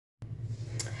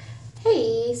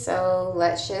Hey, so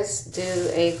let's just do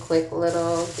a quick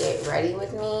little get ready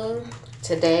with me.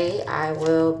 Today I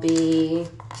will be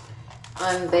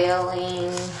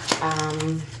unveiling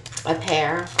a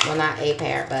pair. Well, not a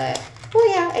pair, but, well,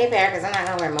 yeah, a pair because I'm not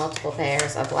going to wear multiple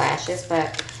pairs of lashes,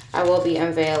 but I will be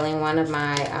unveiling one of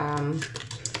my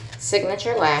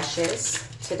signature lashes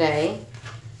today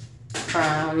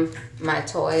from my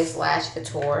Toys Lash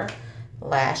Couture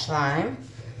lash line.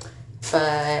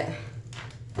 But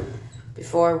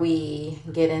before we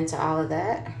get into all of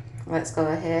that, let's go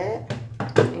ahead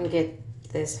and get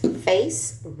this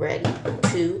face ready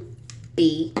to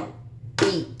be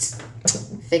beat.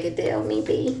 Figure deal me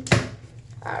be.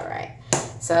 All right.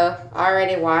 So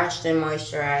already washed and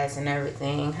moisturized and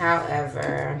everything.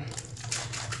 However,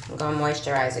 I'm going to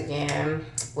moisturize again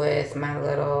with my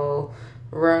little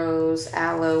Rose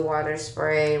Aloe Water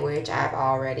Spray, which I've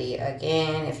already,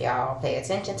 again, if y'all pay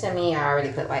attention to me, I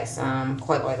already put like some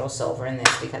colloidal silver in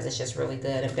this because it's just really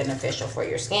good and beneficial for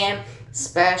your skin,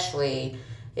 especially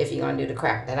if you're going to do the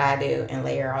crap that I do and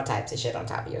layer all types of shit on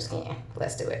top of your skin.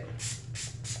 Let's do it.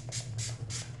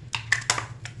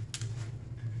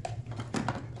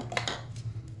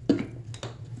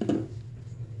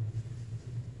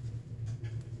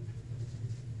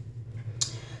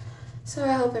 So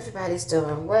I hope everybody's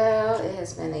doing well. It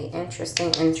has been an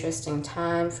interesting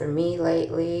time for me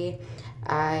lately.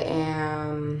 I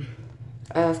am,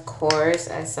 of course,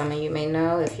 as some of you may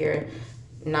know, if you're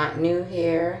not new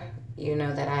here, you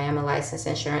know that I am a licensed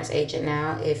insurance agent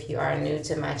now. If you are new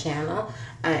to my channel,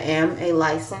 I am a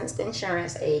licensed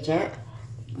insurance agent,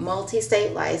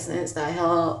 multi-state licensed.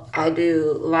 I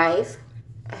do life,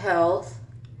 health,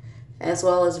 as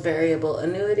well as variable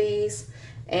annuities.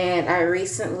 And I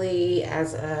recently,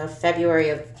 as of February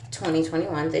of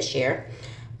 2021, this year,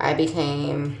 I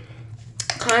became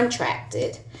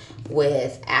contracted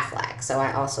with Aflac. So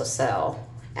I also sell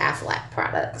Aflac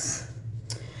products.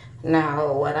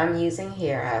 Now, what I'm using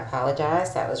here, I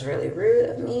apologize. That was really rude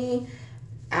of me.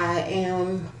 I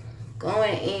am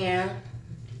going in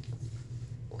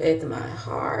with my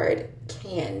hard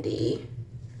candy.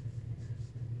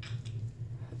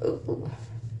 Ooh.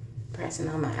 Pressing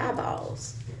on my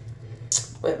eyeballs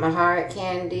with my hard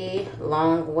candy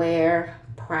long wear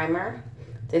primer.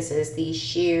 This is the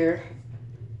Sheer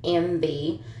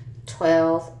MB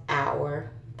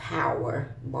 12-hour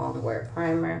power long wear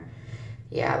primer.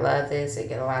 Yeah, I love this. It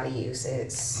get a lot of use.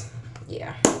 It's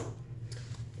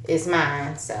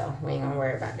mine, so we ain't gonna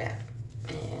worry about that.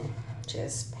 And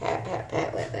just pat,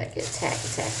 let that get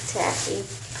tacky.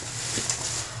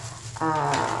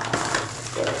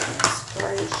 Goodness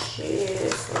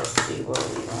gracious. Let's see what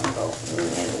we're gonna go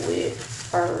in with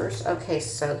first. Okay,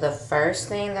 so the first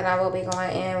thing that I will be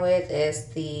going in with is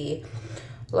the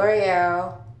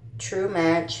L'Oreal True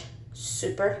Match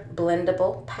Super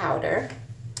Blendable Powder.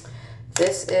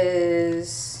 This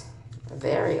is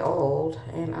very old,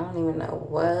 and I don't even know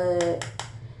what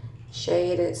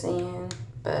shade it's in,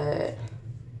 but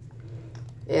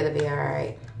it'll be all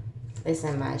right. It's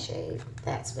in my shade.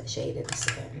 That's what shade it's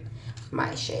in.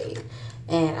 My shade.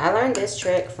 And I learned this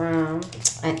trick from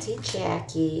Auntie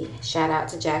Jackie. Shout out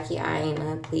to Jackie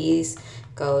Aina. Please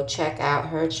go check out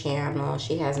her channel.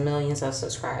 She has millions of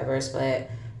subscribers,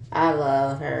 but I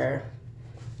love her.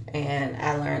 And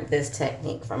I learned this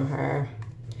technique from her.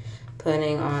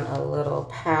 Putting on a little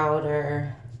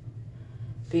powder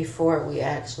before we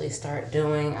actually start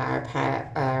doing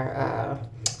our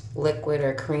liquid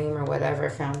or cream or whatever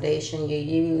foundation you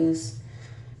use,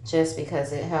 just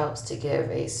because it helps to give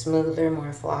a smoother,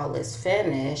 more flawless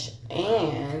finish,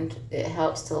 and it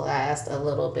helps to last a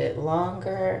little bit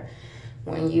longer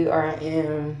when you are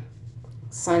in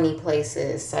sunny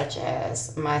places such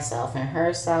as myself and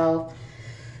herself.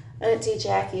 Auntie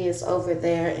Jackie is over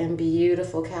there in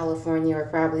beautiful California, or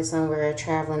probably somewhere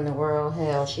traveling the world.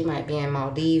 Hell, she might be in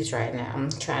Maldives right now. I'm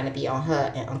trying to be on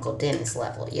her and Uncle Dennis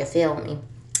level. You feel me?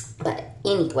 But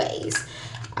anyways,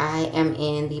 I am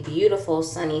in the beautiful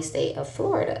sunny state of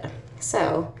Florida.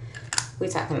 So we're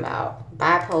talking about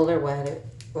bipolar weather,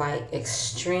 like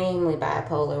extremely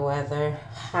bipolar weather,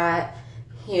 hot,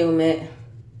 humid,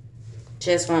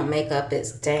 just won't make up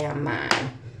its damn mind.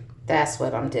 That's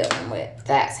what I'm dealing with.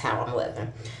 That's how I'm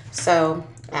living. So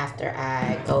after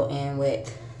I go in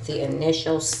with the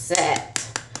initial set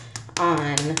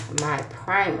on my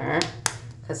primer,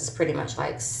 because it's pretty much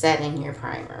like setting your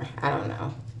primer. I don't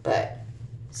know, but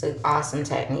it's an awesome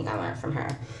technique I learned from her.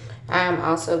 I'm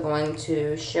also going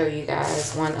to show you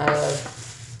guys one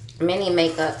of many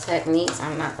makeup techniques.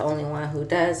 I'm not the only one who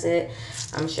does it.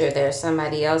 I'm sure there's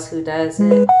somebody else who does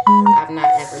it. I've not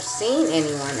ever seen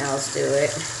anyone else do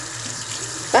it.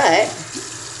 But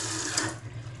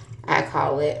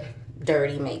call it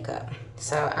dirty makeup.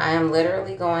 So I am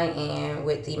literally going in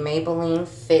with the Maybelline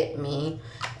Fit Me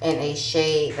in a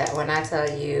shade that, when I tell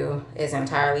you, is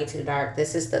entirely too dark.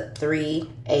 This is the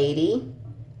 380.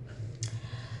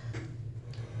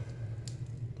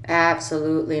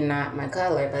 Absolutely not my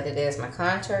color, but it is my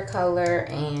contour color,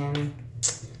 and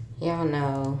y'all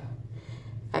know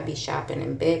I be shopping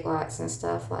in Big Lots and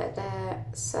stuff like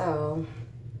that. So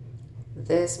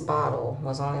this bottle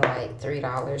was only like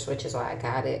 $3, which is why I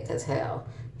got it, because hell,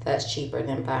 that's cheaper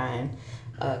than buying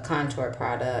a contour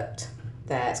product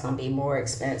that's going to be more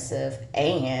expensive,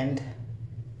 and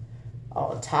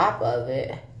on top of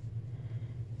it,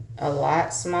 a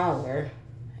lot smaller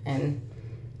and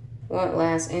won't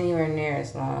last anywhere near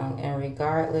as long. And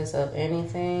regardless of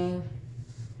anything,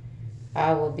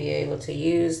 I will be able to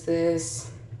use this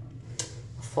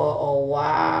for a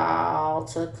while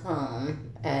to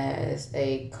come as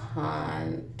a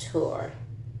contour.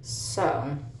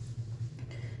 So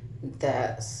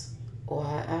that's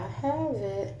why I have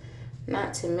it.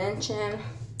 Not to mention,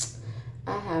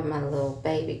 I have my little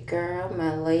baby girl,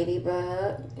 my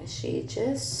ladybug. She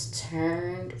just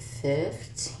turned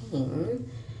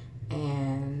 15,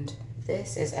 and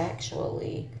this is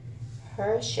actually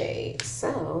her shade.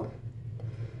 So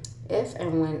if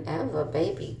and whenever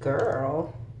baby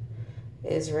girl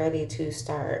is ready to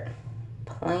start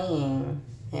playing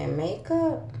in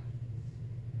makeup,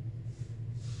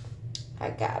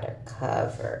 I got her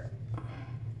covered.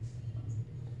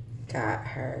 Got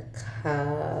her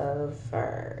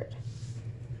covered.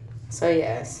 So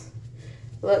yes,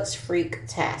 looks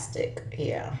freak-tastic,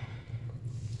 yeah.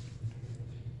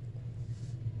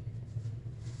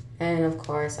 And of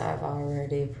course, I've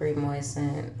already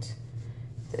pre-moistened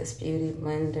this beauty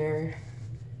blender.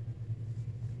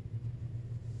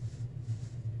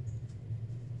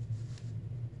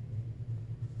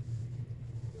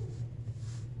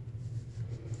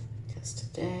 Because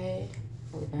today,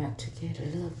 we're about to get a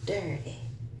little dirty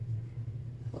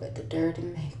with the dirty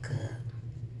makeup.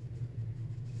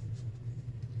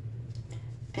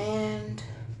 And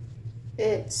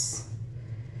it's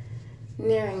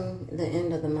nearing the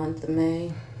end of the month of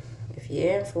May. If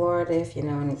you're in Florida, if you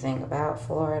know anything about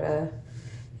Florida,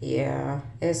 yeah,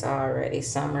 it's already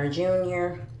summer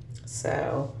junior.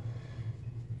 So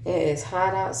it is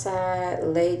hot outside,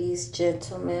 ladies,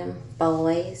 gentlemen,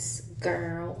 boys,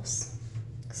 girls.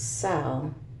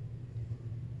 So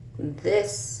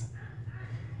this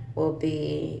will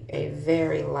be a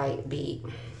very light beat.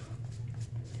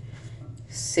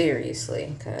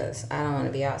 Seriously, because I don't want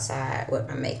to be outside with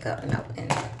my makeup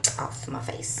melting off my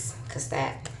face, because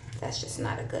that's just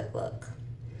not a good look.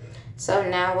 So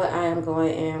now what I am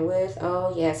going in with,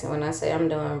 oh yes, and when I say I'm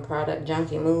doing product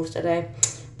junkie moves today,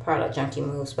 product junkie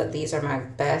moves, but these are my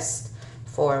best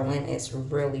for when it's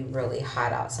really, really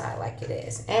hot outside like it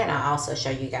is. And I also show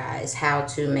you guys how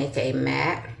to make a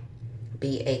matte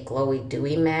be a glowy,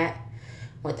 dewy matte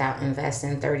without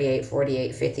investing $38,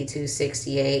 $48, $52,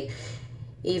 $68,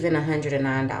 even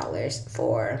 $109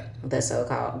 for the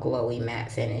so-called glowy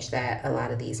matte finish that a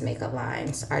lot of these makeup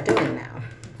lines are doing now.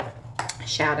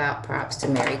 Shout out, props to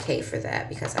Mary Kay for that,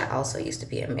 because I also used to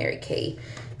be a Mary Kay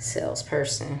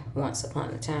salesperson once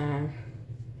upon a time.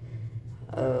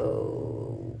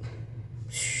 Oh,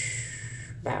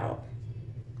 about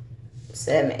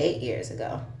 7, 8 years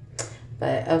ago.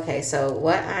 But okay, so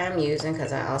what I'm using,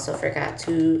 because I also forgot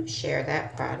to share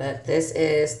that product, this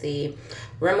is the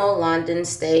Rimmel London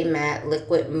Stay Matte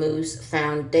Liquid Mousse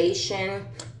Foundation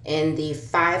in the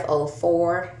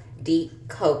 504 Deep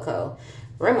Cocoa.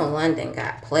 Rimmel London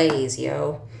got plays,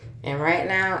 yo. And right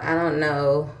now, I don't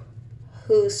know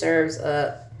who serves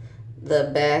up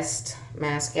the best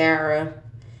mascara.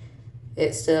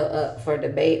 It's still up for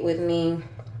debate with me,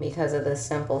 because of the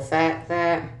simple fact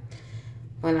that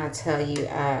when I tell you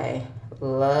I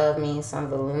love me some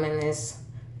Voluminous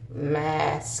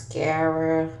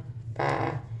Mascara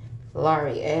by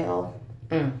L'Oreal,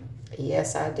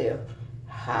 yes I do.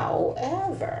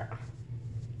 However,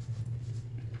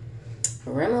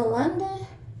 Rimmel London,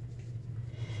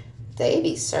 they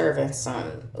be serving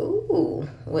some, ooh,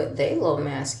 with they little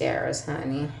mascaras,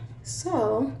 honey.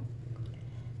 So,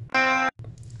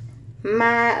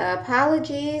 my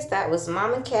apologies. That was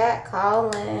Mama Cat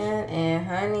calling, and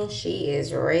honey, she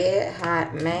is red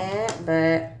hot mad,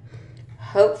 but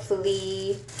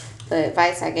hopefully the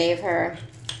advice I gave her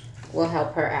will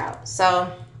help her out.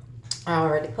 So, I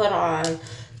already put on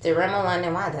the Rimmel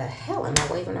London. Why the hell am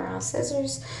I waving around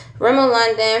scissors? Rimmel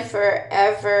London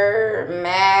Forever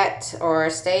Matte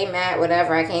or Stay Matte,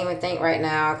 whatever. I can't even think right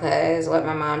now, because what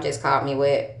my mom just caught me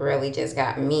with really just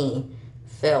got me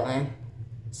feeling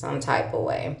some type of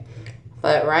way.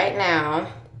 But right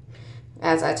now,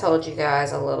 as I told you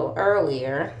guys a little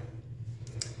earlier,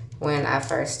 when I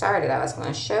first started, I was going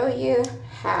to show you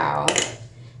how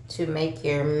to make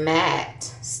your matte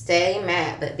stay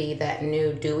matte but be that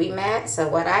new dewy matte. So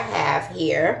what I have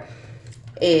here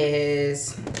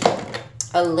is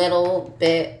a little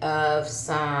bit of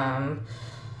some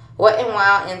Wet n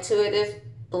Wild Intuitive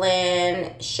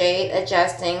Blend Shade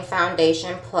Adjusting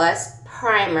Foundation Plus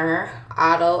Primer,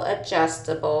 auto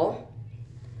adjustable.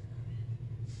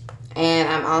 And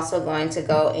I'm also going to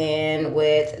go in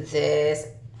with this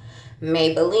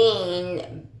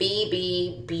Maybelline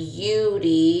BB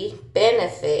Beauty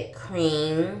Benefit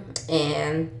Cream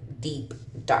in Deep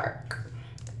Dark.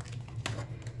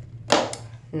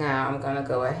 Now I'm going to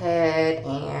go ahead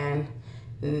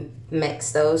and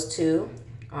mix those two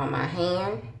on my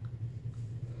hand.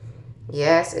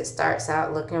 Yes, it starts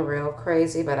out looking real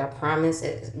crazy, but I promise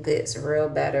it gets real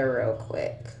better real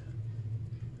quick.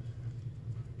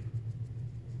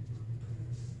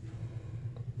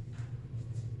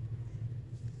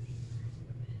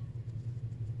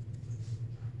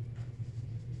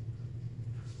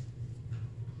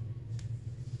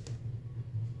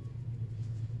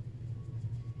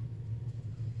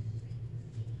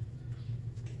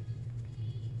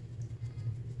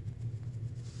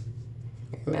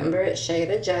 Remember, it's shade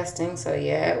adjusting, so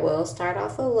yeah, it will start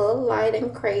off a little light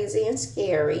and crazy and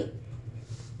scary.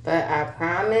 But I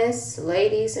promise,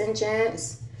 ladies and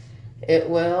gents, it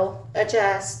will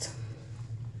adjust.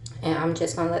 And I'm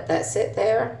just going to let that sit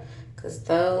there because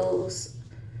those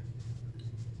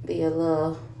be a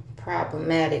little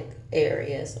problematic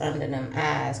areas under them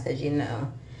eyes, because you know,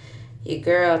 your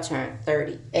girl turned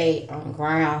 38 on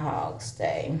Groundhog's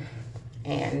Day.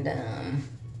 And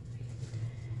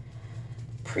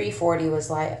pre-40 was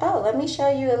like, oh, let me show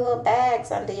you a little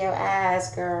bags under your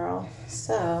eyes, girl.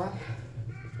 So,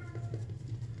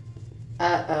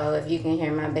 uh-oh, if you can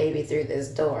hear my baby through this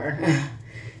door.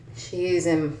 She's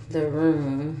in the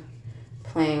room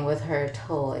playing with her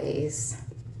toys.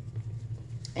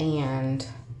 And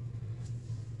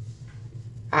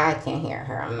I can hear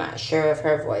her. I'm not sure if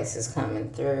her voice is coming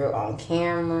through on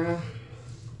camera.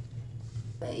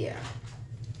 But yeah.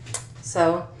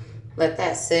 So, let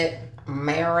that sit.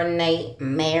 Marinate,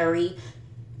 marry,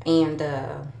 and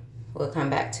we'll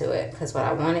come back to it because what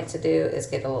I want it to do is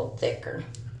get a little thicker.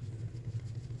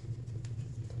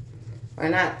 Or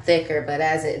not thicker, but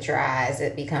as it dries,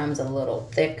 it becomes a little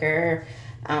thicker.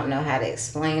 I don't know how to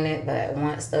explain it, but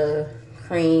once the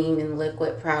cream and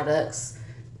liquid products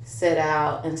sit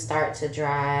out and start to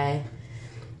dry,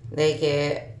 they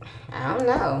get, I don't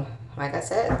know, like I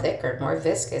said, thicker, more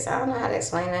viscous. I don't know how to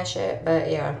explain that shit,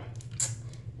 but yeah.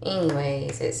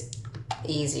 Anyways, it's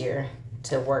easier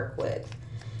to work with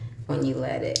when you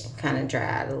let it kind of dry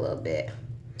out a little bit.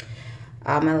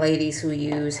 All my ladies who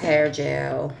use hair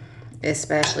gel,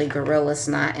 especially Gorilla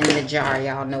Snot in the jar,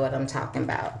 y'all know what I'm talking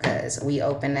about, because we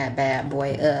open that bad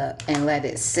boy up and let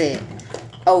it sit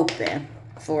open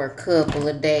for a couple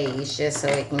of days just so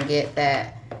it can get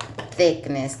that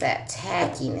thickness, that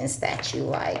tackiness that you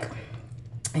like.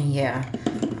 And yeah,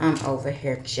 I'm over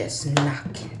here just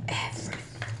knocking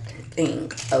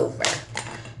everything over.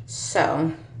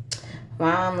 So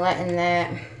while I'm letting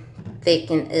that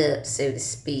thicken up, so to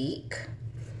speak,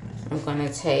 I'm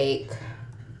gonna take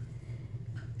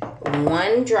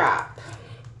one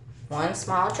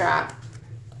small drop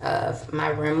of my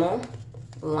Rimmel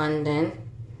London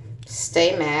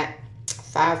Stay Matte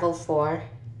 504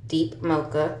 Deep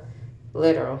Mocha,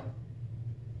 literal.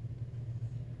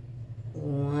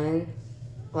 One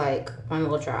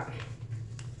little drop.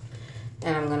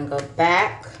 And I'm gonna go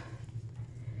back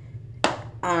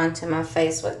onto my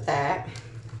face with that.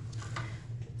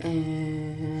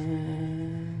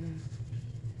 And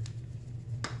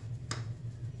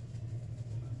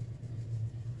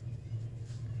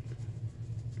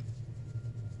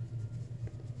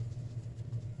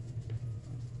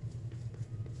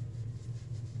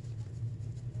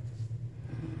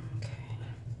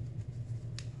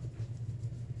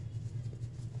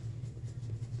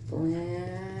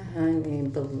blend, honey,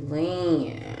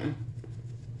 blend.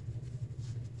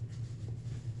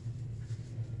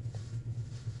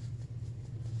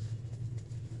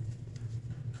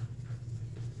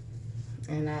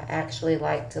 And I actually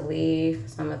like to leave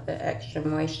some of the extra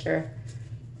moisture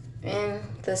in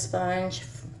the sponge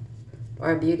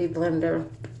or beauty blender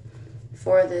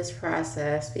for this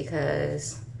process,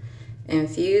 because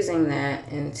infusing that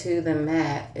into the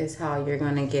matte is how you're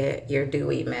going to get your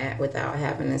dewy matte without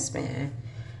having to spend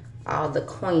all the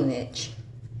coinage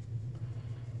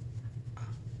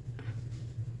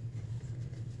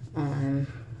on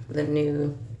the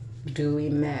new dewy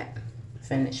matte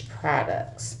finished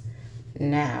products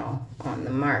now on the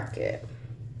market.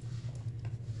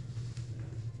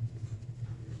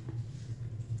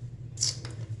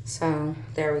 So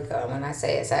there we go. When I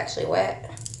say it's actually wet,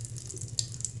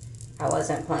 I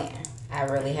wasn't playing. I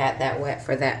really had that wet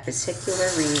for that particular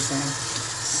reason.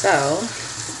 So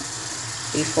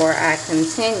before I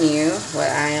continue, what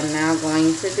I am now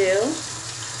going to do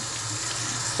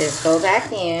is go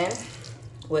back in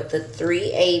with the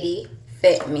 380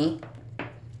 Fit Me.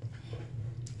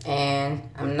 And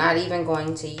I'm not even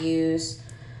going to use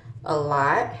a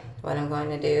lot. What I'm going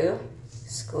to do,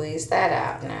 squeeze that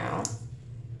out now.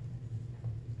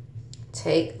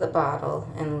 Take the bottle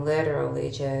and literally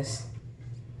just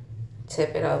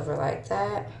tip it over like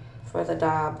that for the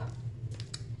dab.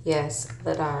 Yes,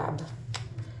 the dab.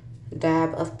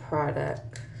 Dab of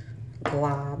product.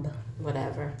 Glob.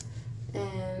 Whatever.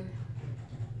 And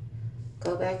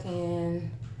go back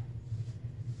in.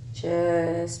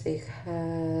 Just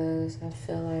because I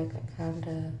feel like I kind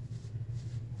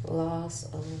of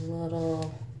lost a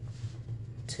little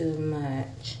too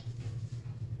much.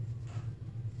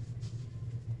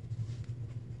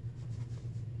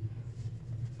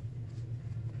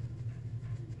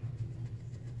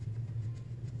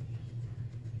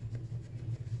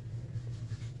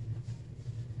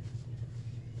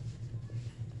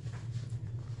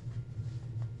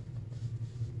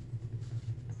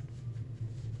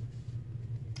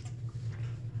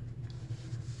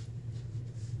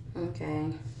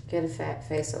 Okay, get a fat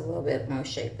face a little bit more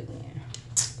shape again.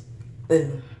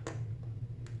 Boom.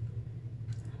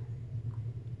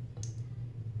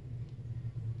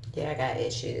 Yeah, I got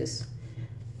issues.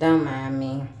 Don't mind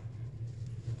me.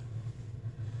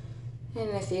 And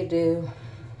if you do,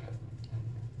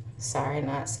 sorry,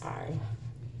 not sorry.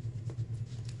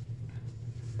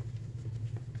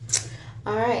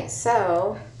 All right,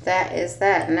 so that is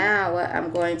that. Now what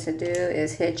I'm going to do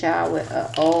is hit y'all with an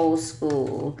old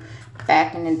school.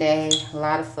 Back in the day, a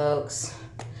lot of folks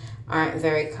aren't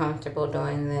very comfortable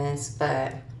doing this,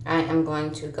 but I am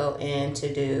going to go in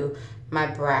to do my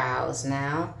brows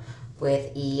now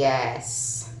with,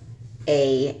 yes,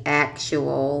 a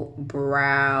actual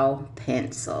brow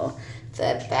pencil.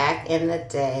 The back in the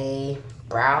day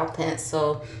brow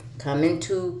pencil come in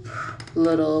two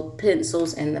little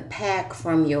pencils in the pack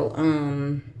from your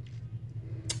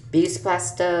Beauty Supply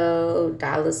store,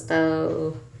 dollar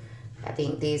store. I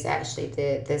think this actually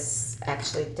did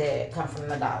come from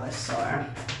the dollar store.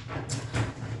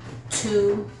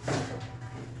 Two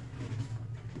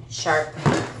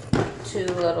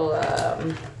little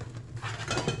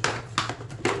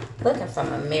looking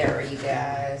from a mirror, you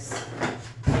guys.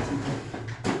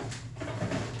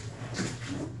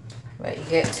 But you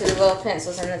get two little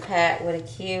pencils in the pack with a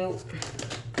cute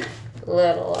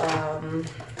little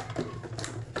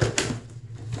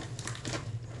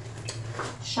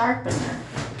sharpener.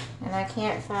 And I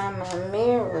can't find my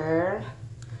mirror,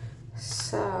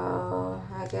 so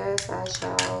I guess I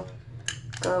shall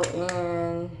go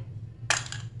in.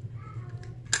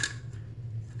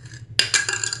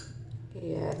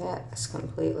 Yeah, that's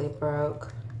completely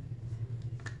broke.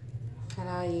 And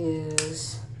I'll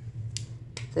use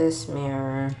this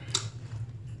mirror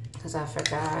because I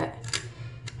forgot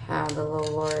how the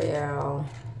little L'Oreal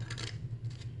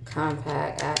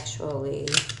compact actually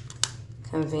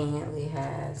conveniently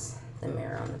has the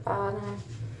mirror on the bottom.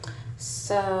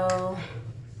 So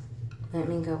let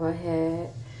me go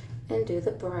ahead and do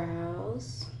the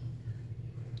brows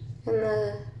in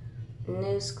the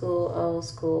new school, old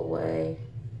school way.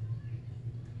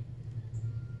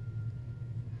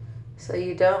 So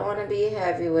you don't want to be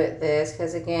heavy with this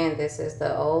because, again, this is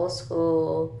the old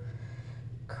school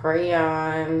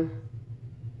crayon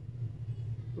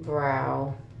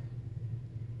brow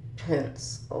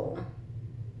pencil.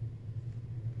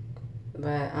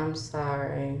 But I'm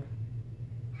sorry.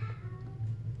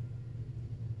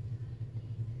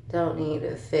 Don't need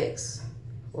to fix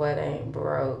what ain't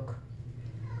broke.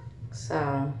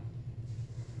 So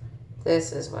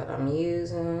this is what I'm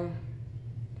using.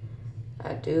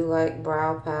 I do like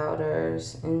brow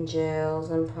powders and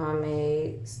gels and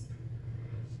pomades,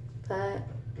 but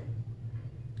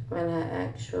when I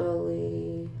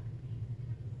actually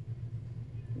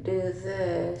do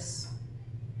this,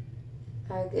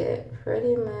 I get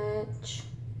pretty much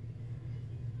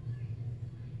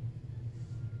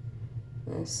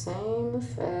the same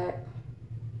effect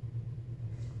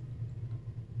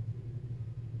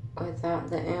without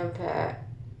the impact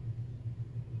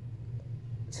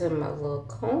to my little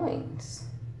coins.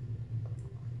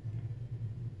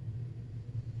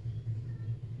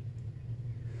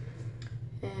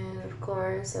 And of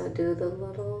course, I do the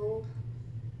little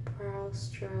brow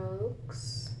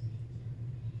strokes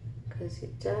because you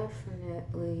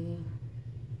definitely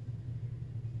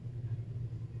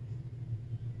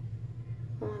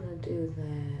want to do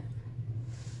that.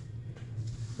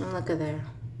 And look at there.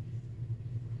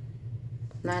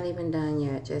 Not even done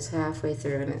yet, just halfway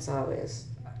through, and it's always,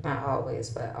 not always,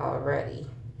 but already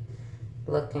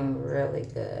looking really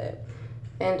good.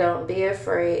 And don't be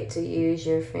afraid to use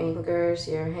your fingers,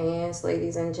 your hands,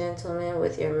 ladies and gentlemen,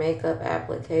 with your makeup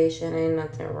application. Ain't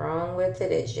nothing wrong with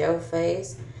it. It's your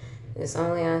face. It's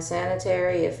only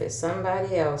unsanitary if it's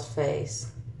somebody else's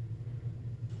face.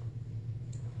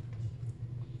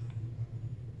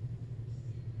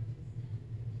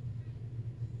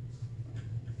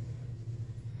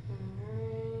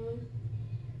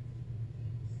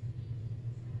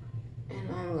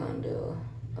 And I'm going to do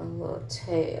a little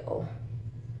tail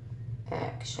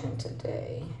action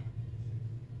today.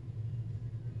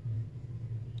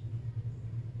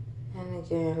 And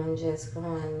again, I'm just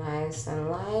going nice and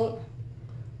light,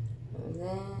 and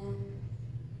then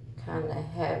kind of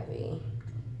heavy,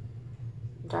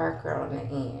 darker on the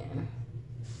end.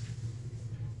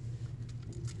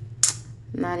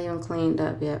 Not even cleaned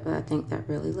up yet, but I think that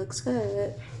really looks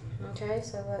good. Okay,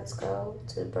 so let's go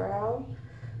to brow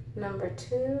number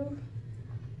 2.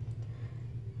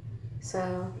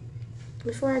 So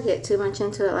before I get too much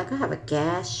into it, like I have a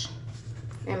gash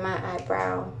in my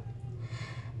eyebrow.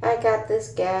 I got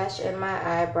this gash in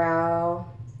my eyebrow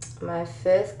my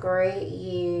 5th grade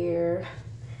year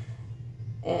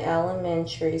in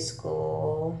elementary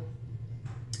school.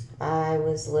 I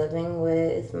was living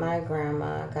with my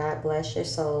grandma. God bless your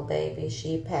soul, baby.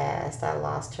 She passed. I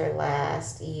lost her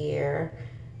last year,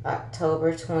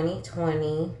 October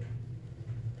 2020.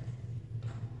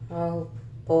 Oh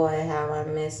boy, how I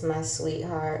miss my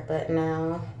sweetheart. But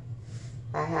now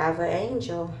I have an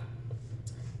angel.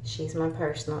 She's my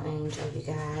personal angel, you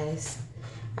guys.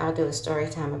 I'll do a story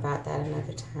time about that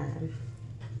another time.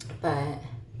 But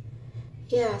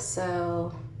yeah,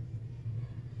 so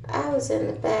I was in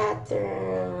the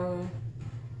bathroom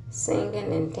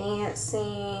singing and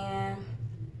dancing.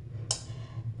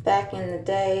 Back in the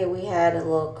day, we had a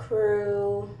little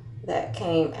crew that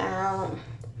came out.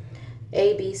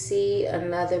 ABC,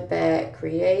 Another Bad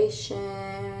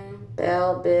Creation,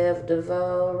 Belle, Biv,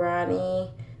 DeVoe,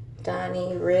 Ronnie,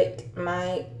 Donnie, Rick,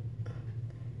 Mike,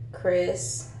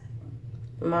 Chris,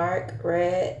 Mark,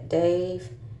 Red, Dave,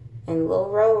 and Lil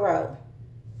Roro.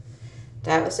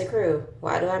 That was the crew.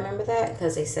 Why do I remember that?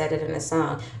 Because they said it in the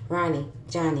song. Ronnie,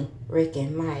 Johnny, Rick,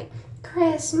 and Mike.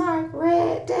 Chris, Mark,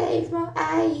 Red, Dave,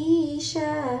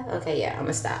 Aisha. Okay, yeah, I'm going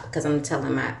to stop because I'm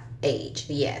telling my age.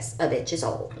 Yes, a bitch is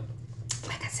old.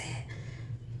 Like I said,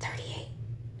 38.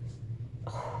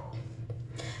 Oh.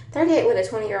 38 with a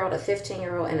 20-year-old, a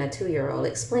 15-year-old, and a 2-year-old.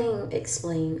 Explain.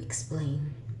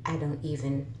 I don't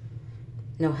even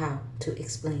know how to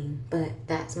explain, but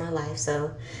that's my life.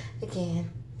 So,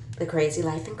 again, the crazy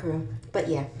Lyfe&Krew. But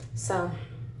yeah, so,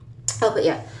 but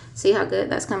yeah, see how good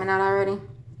that's coming out already?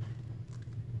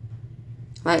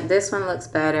 Like this one looks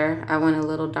better. I went a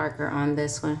little darker on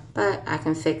this one, but I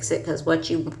can fix it because what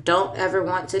you don't ever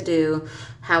want to do,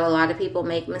 how a lot of people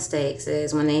make mistakes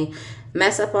is when they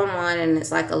mess up on one and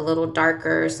it's like a little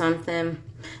darker or something,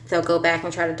 they'll go back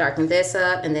and try to darken this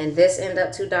up and then this end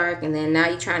up too dark and then now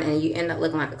you're trying and you end up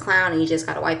looking like a clown and you just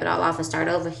got to wipe it all off and start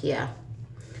over. Yeah,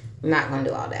 I'm not going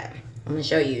to do all that. I'm going to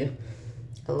show you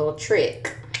a little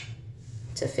trick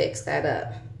to fix that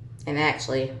up. And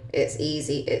actually, it's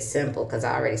easy, it's simple, because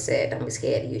I already said don't be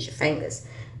scared to use your fingers.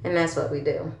 And that's what we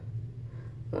do.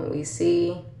 When we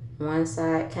see one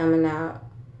side coming out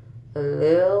a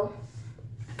little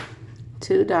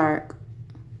too dark,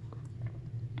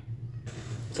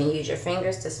 you can use your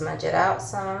fingers to smudge it out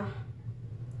some.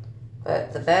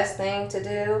 But the best thing to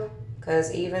do,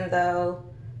 because even though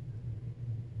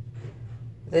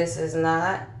this is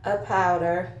not a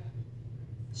powder,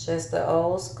 it's just the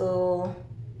old school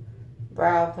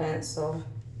brow pencil,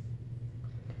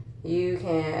 you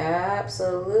can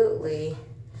absolutely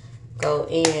go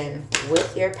in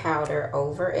with your powder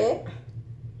over it.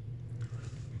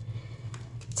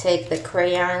 Take the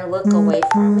crayon look away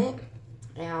from it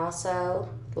and also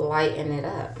lighten it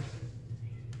up.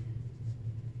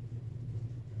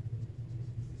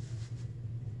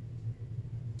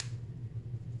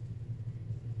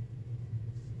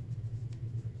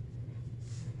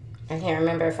 I can't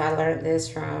remember if I learned this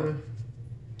from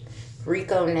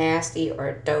Rico Nasty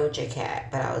or Doja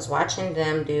Cat, but I was watching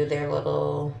them do their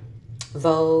little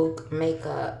Vogue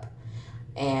makeup,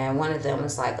 and one of them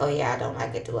was like, oh yeah, I don't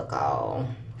like it to look all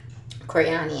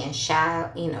crayony and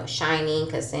shiny,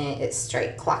 because then it's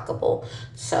straight clockable.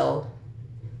 So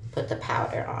put the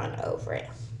powder on over it.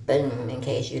 Boom, in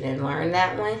case you didn't learn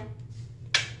that one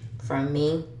from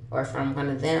me or from one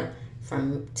of them,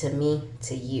 to me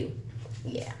to you.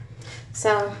 Yeah.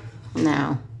 So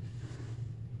now,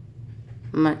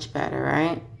 much better,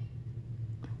 right?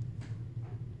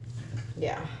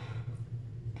 Yeah.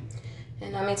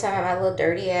 And let me tell you, my little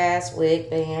dirty ass wig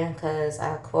band, because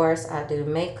of course I do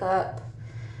makeup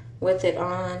with it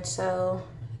on, so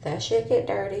that shit get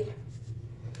dirty.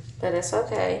 But it's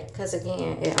okay, because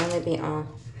again, it only be on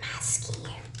my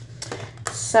skin.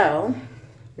 So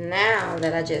now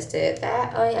that I just did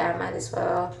that, oh yeah, I might as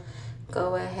well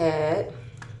go ahead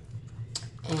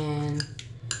and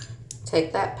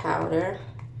take that powder.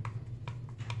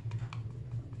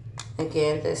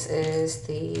 Again, this is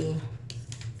the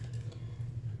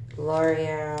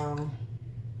L'Oreal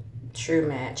True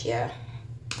Match. Yeah,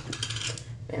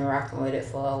 been rocking with it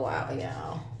for a while,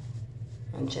 y'all.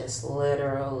 And just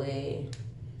literally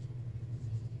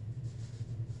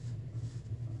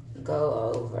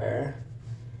go over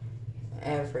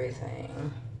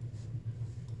everything,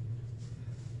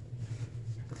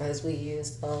 because we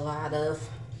used a lot of,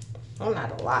 well,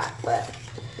 not a lot, but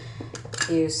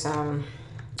use some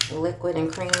liquid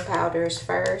and cream powders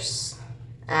first.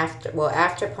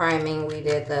 After priming, we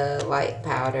did the light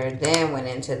powder, then went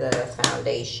into the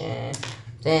foundation,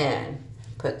 then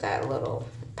put that little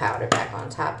powder back on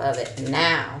top of it.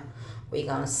 Now we're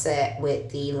gonna set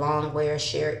with the long wear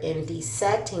sheer in the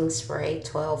setting spray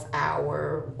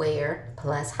 12-hour wear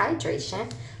plus hydration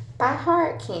by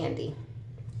Hard Candy.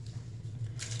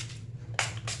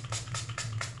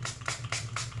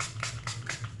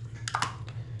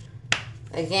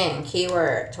 Again,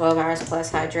 keyword 12 hours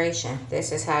plus hydration.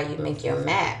 This is how you make your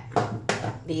matte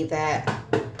be that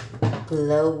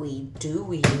glowy,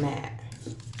 dewy matte.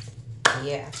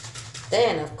 Yeah.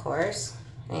 Then, of course,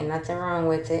 ain't nothing wrong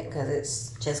with it, because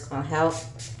it's just gonna help.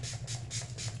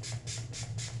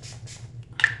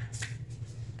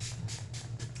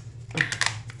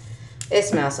 It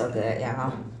smells so good,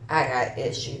 y'all. I got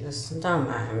issues. Don't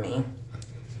mind me.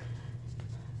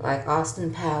 Like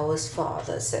Austin Powers'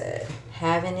 father said,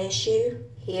 have an issue,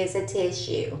 here's a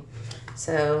tissue.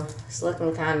 So it's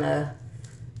looking kind of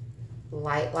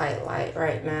light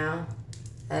right now,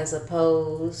 as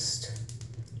opposed,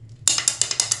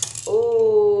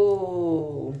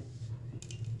 ooh,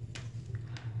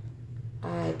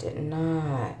 I did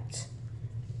not,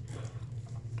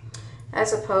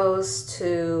 as opposed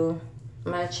to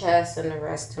my chest and the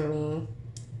rest of me.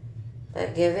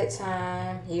 But give it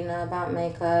time. You know about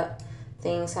makeup,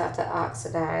 things have to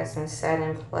oxidize and set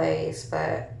in place.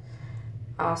 But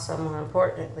also, more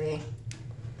importantly,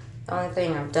 the only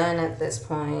thing I've done at this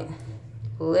point,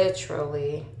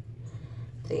 literally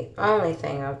the only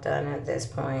thing I've done at this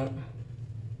point,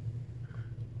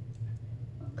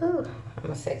 ooh, I'm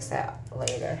gonna fix that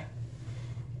later,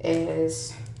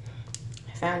 is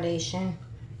foundation,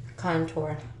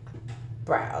 contour,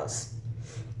 brows.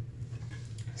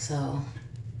 So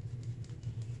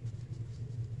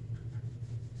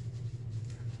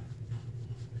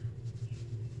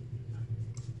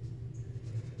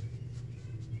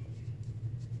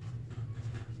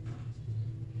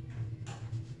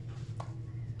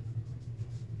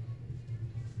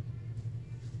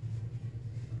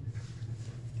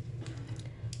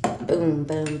boom,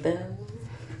 boom, boom.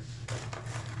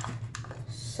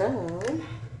 So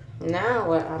now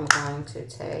what I'm going to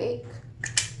take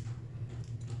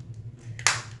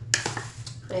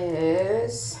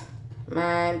is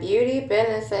my Beauty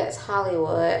Benefits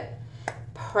Hollywood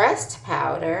pressed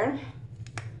powder.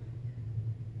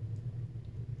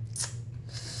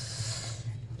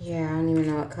 Yeah, I don't even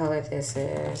know what color this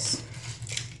is.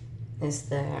 It's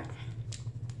that.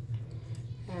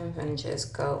 I'm gonna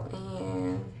just go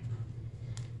in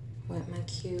with my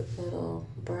cute little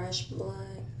blush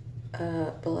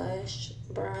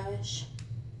brush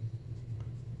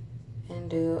and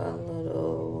do a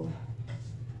little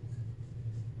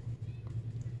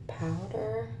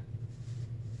powder.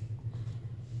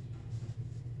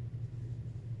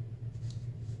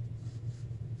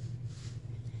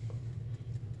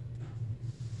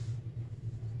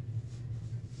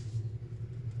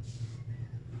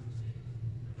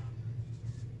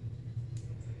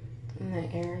 In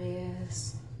the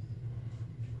areas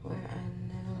where I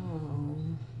know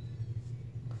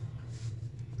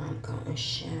I'm gonna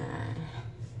shine.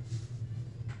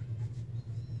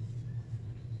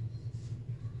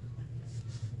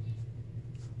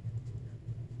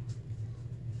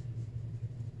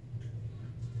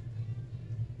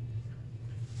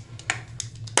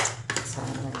 So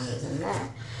I'm using that.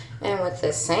 then with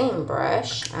the same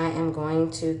brush, I am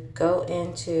going to go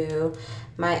into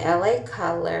my LA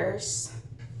Colors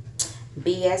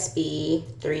BSB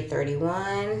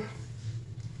 331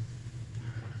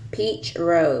 Peach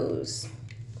Rose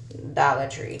Dollar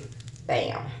Tree.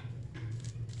 Bam.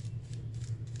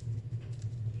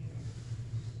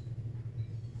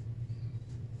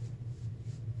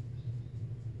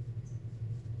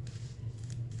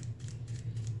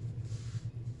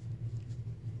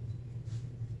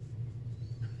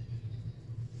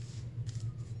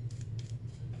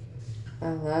 I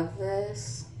love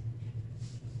this.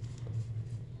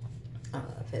 I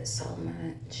love it so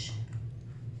much.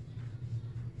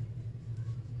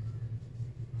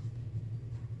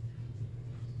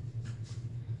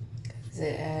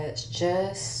 It adds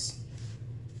just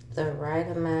the right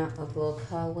amount of little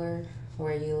color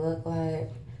where you look like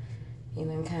you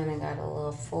done kind of got a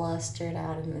little flustered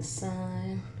out in the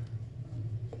sun.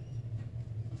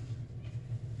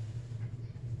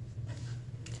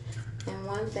 And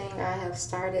one thing I have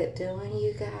started doing,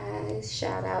 you guys,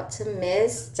 shout out to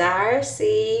Miss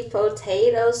Darcy,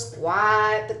 Potato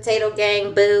Squad, Potato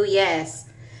Gang, boo, yes.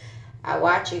 I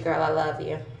watch you, girl, I love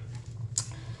you.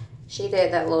 She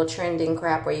did that little trending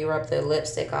crap where you rub the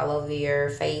lipstick all over your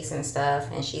face and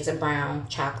stuff, and she's a brown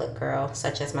chocolate girl,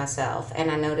 such as myself. And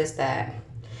I noticed that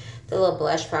the little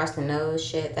blush across the nose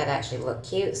shit, that actually looked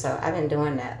cute, so I've been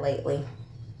doing that lately.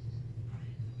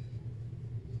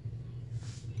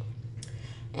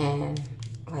 And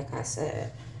like I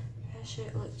said, that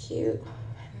shit look cute.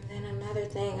 And then another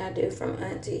thing I do from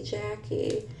Auntie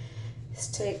Jackie is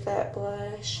take that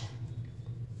blush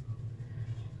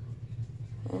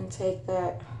and take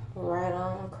that right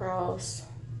on across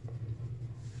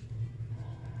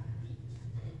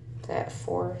that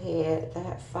forehead,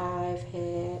 that 5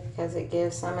 head, because it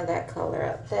gives some of that color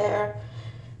up there.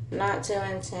 Not too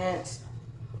intense,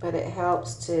 but it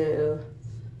helps to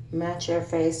match your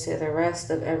face to the rest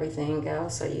of everything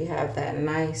else, so you have that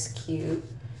nice, cute,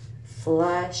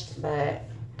 flushed, but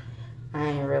I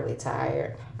ain't really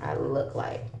tired. I look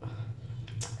like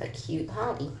a cute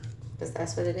hottie, because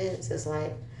that's what it is. It's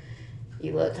like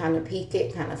you look kind of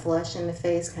peaked, kind of flush in the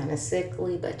face, kind of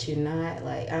sickly, but you're not.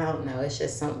 Like, I don't know, it's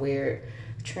just some weird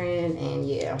trend, and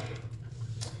yeah,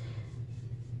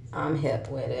 I'm hip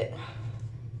with it.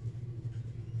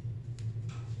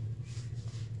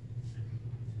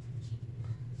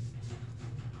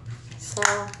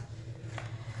 So,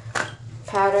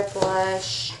 powder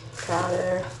blush,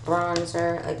 powder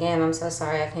bronzer. Again, I'm so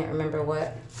sorry I can't remember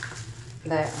what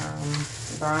that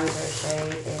bronzer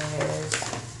shade is,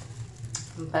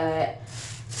 but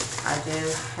I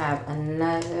do have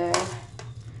another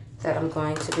that I'm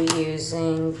going to be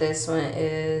using. This one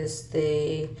is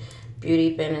the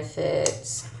Beauty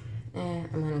Benefits, and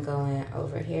I'm going to go in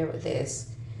over here with this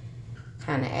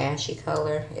kind of ashy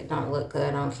color. It don't look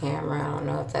good on camera. I don't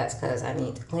know if that's because I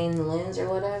need to clean the lens or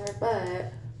whatever,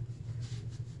 but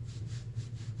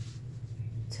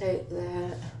take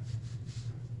that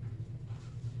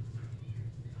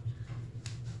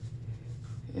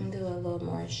and do a little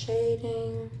more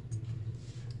shading.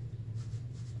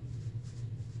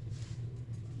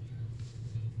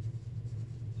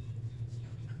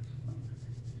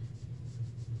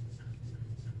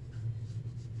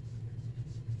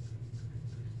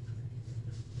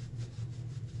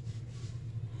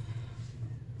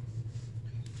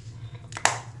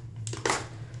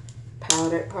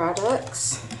 Powdered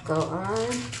products go on.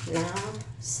 Now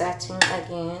setting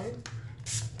again.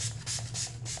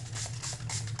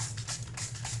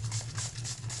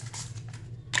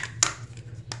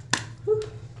 Whew.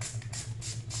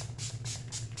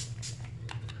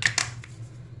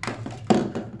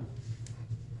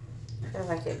 I feel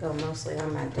like it go mostly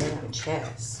on my damn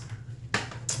chest,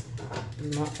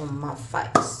 not on my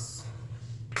face.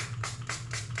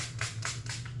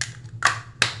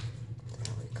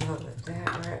 With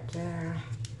that right there,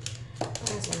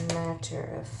 as a matter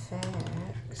of fact,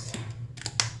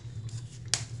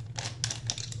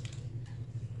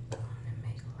 I want to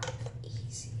make life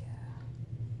easier.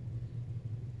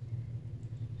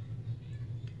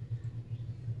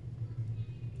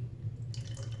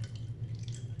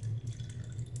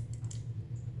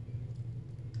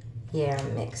 Yeah,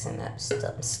 I'm mixing up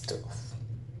some stuff.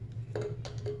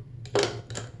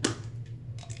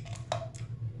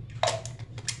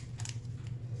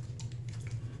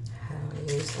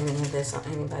 Any of this on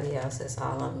anybody else, it's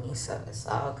all on me, so it's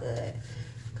all good.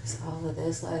 Because all of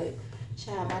this, like,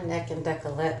 child, my neck and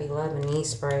decollete be loving these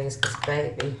sprays, because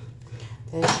baby,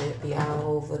 that shit be all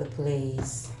over the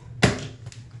place.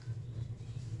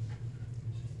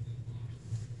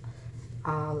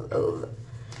 All over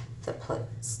the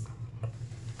place.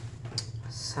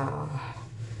 So,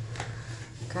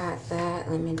 got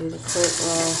that. Let me do the quick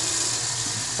little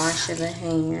wash of the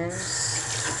hands.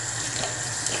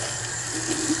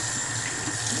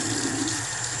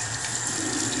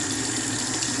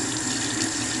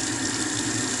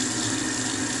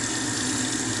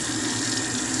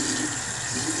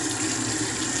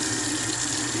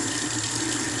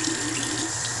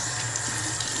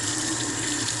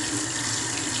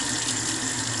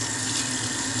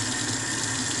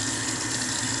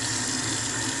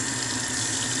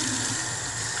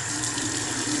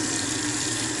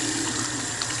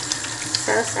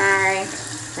 So sorry,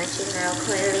 but you know,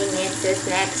 cleanliness is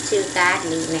next to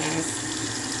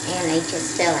godliness. And I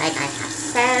just feel like I have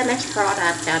so much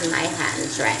product on my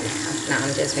hands right now. No,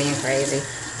 I'm just being crazy.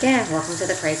 Yeah, welcome to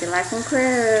the Crazy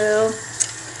Lyfe&Krew.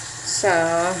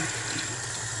 So,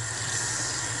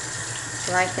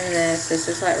 liking this. This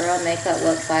is what real makeup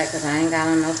looks like because I ain't got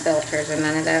on no filters or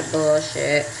none of that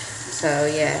bullshit. So,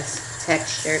 yes,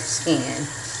 textured skin.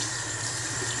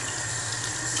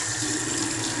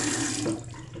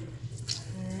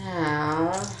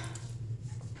 Now,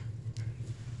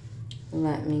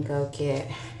 let me go get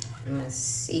my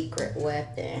secret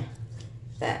weapon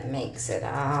that makes it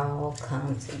all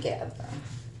come together.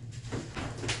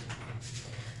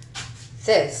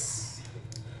 This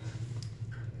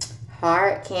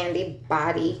Hard Candy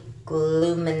Body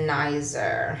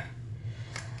Gluminizer.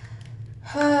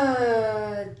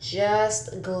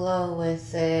 Just glow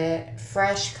with it.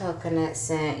 Fresh coconut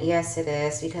scent. Yes, it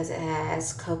is, because it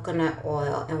has coconut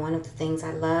oil. And one of the things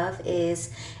I love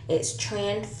is its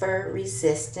transfer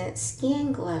resistant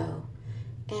skin glow.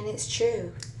 And it's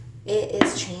true. It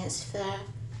is transfer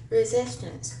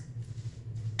resistant.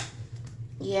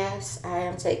 Yes, I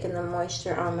am taking the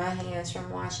moisture on my hands from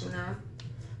washing them,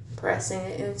 pressing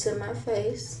it into my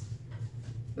face.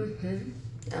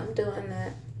 I'm doing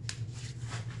that.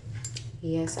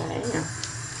 Yes, I am.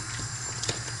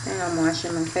 And I'm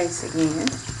washing my face again.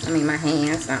 I mean, my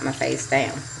hands, not my face.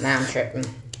 Damn. Now I'm tripping.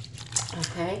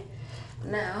 Okay.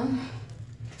 Now,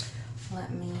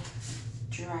 let me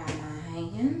dry my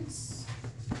hands.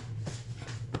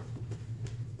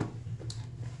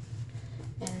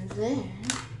 And then,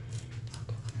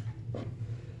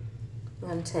 I'm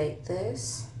going to take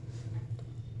this.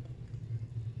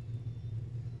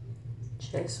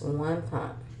 Just one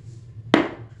pump.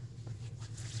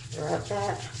 Rub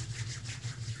that.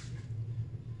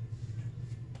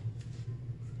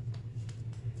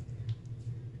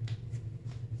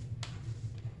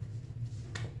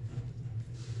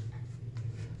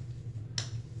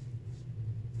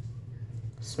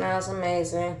 Smells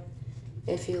amazing.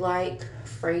 If you like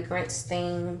fragrance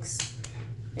things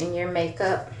in your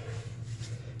makeup,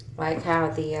 like how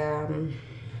the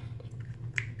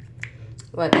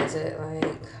what is it,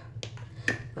 like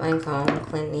Lancome,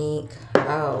 Clinique,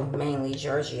 oh, mainly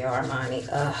Giorgio Armani.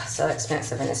 Ugh, so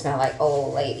expensive, and it smells like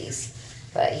old ladies.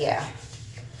 But yeah,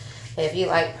 if you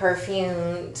like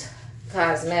perfumed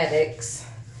cosmetics,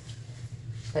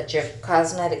 but your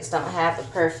cosmetics don't have the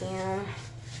perfume,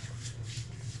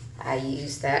 I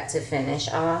use that to finish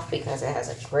off because it has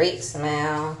a great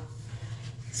smell.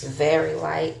 It's very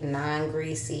light,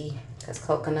 non-greasy, because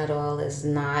coconut oil is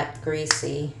not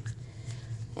greasy.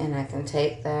 And I can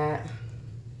take that.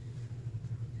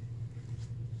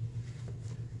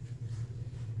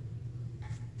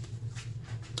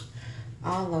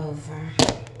 All over.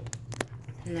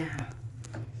 Now,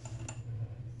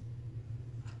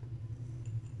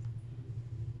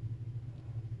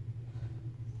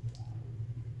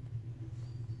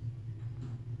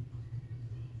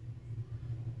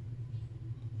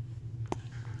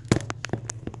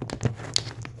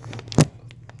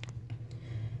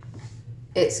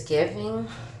 it's giving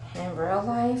in real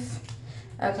life.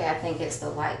 Okay, I think it's the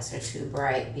lights are too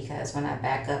bright because when I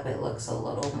back up, it looks a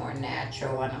little more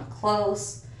natural when I'm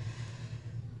close.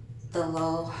 The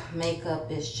low makeup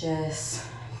is just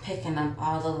picking up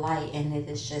all the light, and it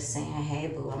is just saying, hey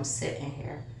boo, I'm sitting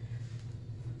here.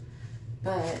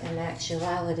 But in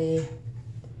actuality,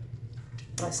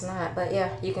 it's not. But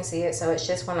yeah, you can see it. So it's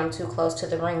just when I'm too close to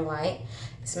the ring light,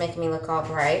 it's making me look all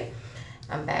bright.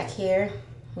 I'm back here.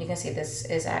 You can see this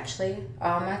is actually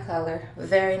all my color.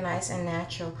 Very nice and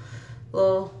natural.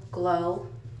 Little glow,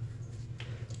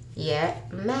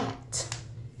 yet matte.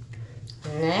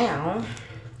 Now,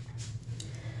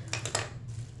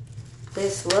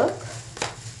 this look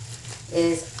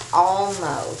is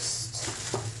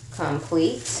almost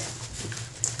complete,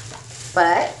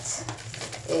 but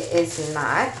it is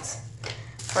not,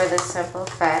 for the simple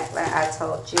fact that I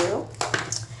told you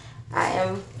I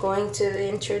am going to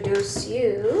introduce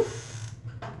you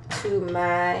to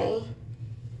my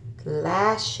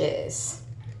lashes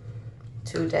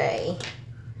today.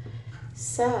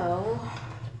 So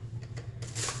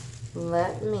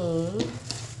let me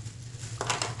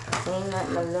clean up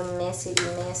my little messy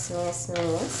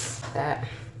mess. That.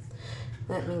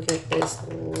 Let me get this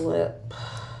lip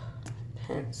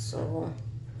pencil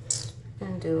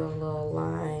and do a little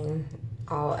line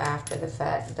all after the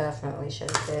fact. Definitely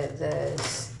should have did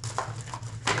this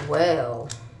well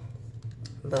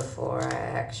before I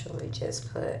actually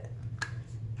just put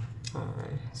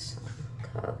on some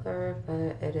color,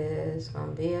 but it is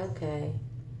gonna be okay.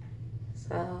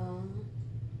 So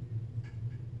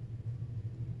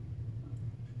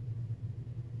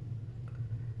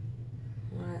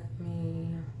let me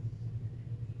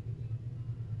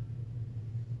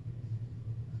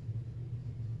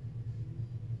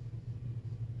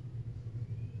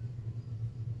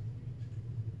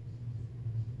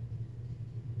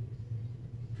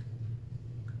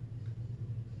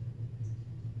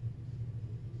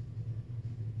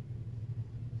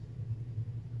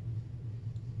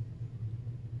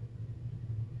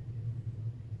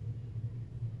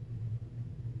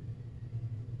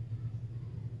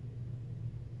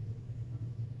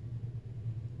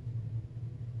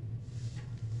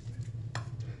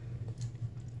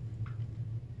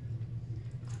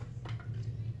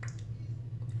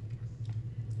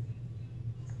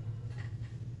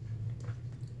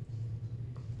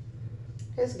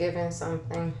it's giving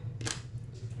something.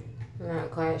 I'm not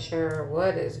quite sure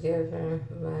what it's giving,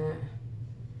 but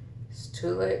it's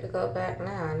too late to go back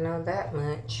now. I know that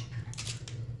much.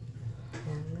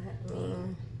 And let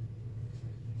me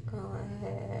go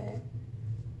ahead.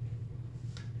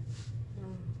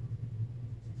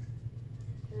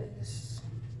 Just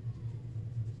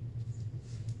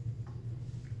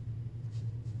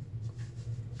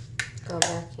go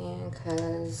back in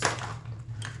because I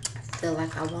feel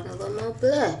like I want a little more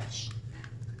blush.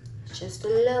 Just a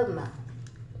little more.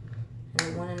 I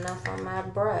don't want enough on my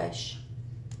brush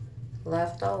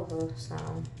left over, so.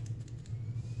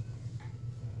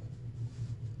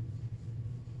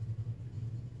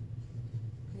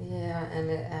 Yeah, and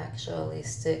it actually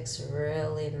sticks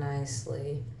really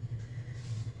nicely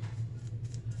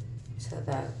to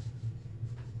that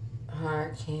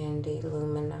hard candy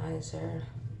luminizer.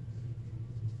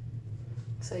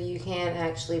 So you can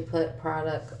actually put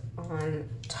product on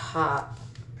top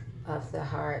of the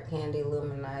hard candy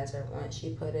luminizer once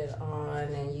you put it on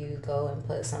and you go and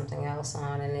put something else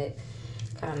on and it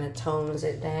kind of tones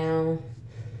it down.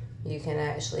 You can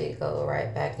actually go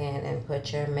right back in and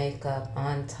put your makeup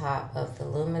on top of the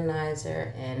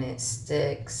luminizer and it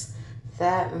sticks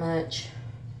that much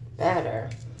better.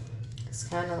 It's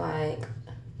kind of like,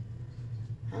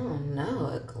 I don't know,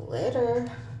 a glitter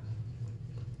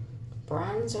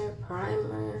bronzer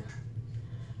primer.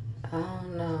 I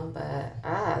don't know, but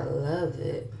I love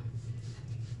it.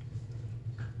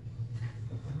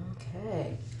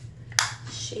 Okay,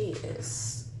 she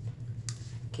is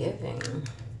giving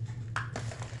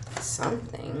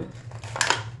something,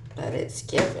 but it's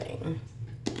giving.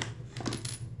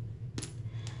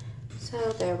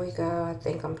 So there we go. I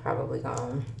think I'm probably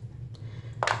gonna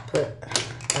put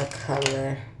a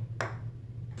color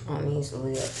on these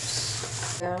lips.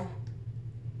 So,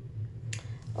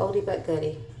 oldie but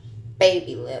goodie.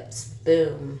 Baby lips.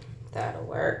 Boom. That'll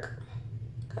work.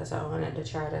 Because I wanted to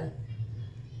try to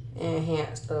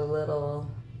enhance the little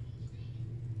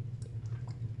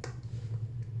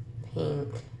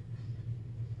pink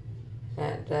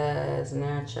that does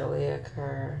naturally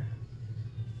occur.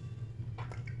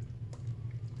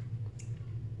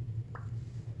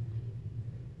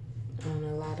 On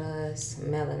a lot of us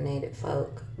melanated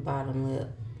folk bottom lip.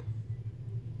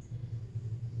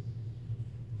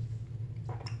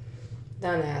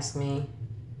 Don't ask me.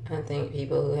 I think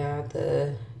people who have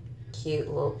the cute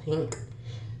little pink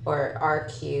or are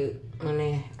cute when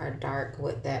they are dark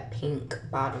with that pink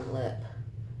bottom lip.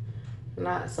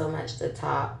 Not so much the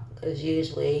top, because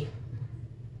usually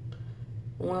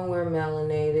when we're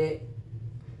melanated,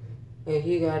 if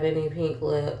you got any pink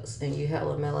lips and you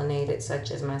hella melanated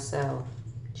such as myself,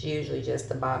 it's usually just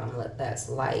the bottom lip that's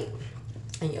light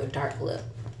and your dark lip,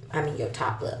 your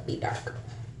top lip be dark.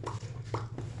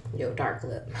 Your dark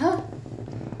lip. Huh.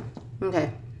 Okay,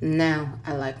 now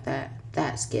I like that.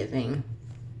 That's giving.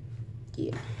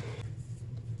 Yeah.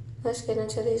 Let's get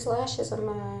into these lashes of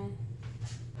mine.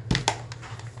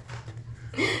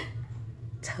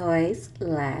 Toys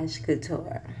Lash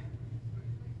Couture.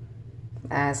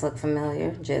 Eyes look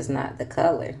familiar, just not the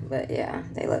color, but yeah,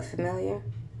 they look familiar.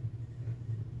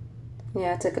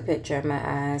 Yeah, I took a picture of my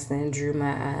eyes, then drew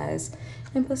my eyes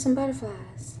and put some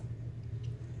butterflies.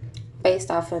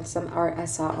 based off of some art I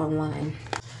saw online.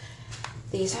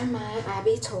 These are my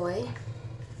Abby toy.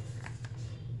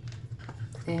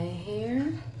 And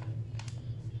here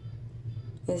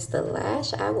is the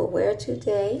lash I will wear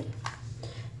today.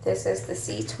 This is the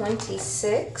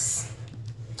C26,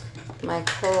 my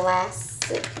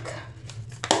classic.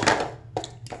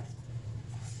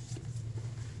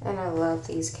 And I love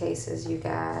these cases, you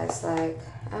guys. Like,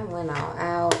 I went all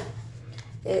out.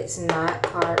 It's not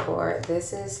cardboard.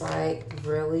 This is like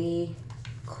really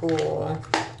cool.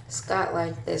 It's got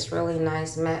like this really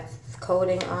nice matte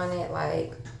coating on it.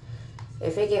 Like,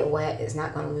 if it get wet, it's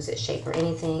not gonna lose its shape or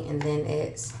anything. And then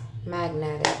it's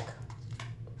magnetic.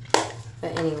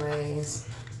 But anyways,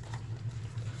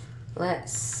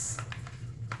 let's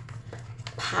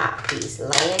pop these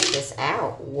lashes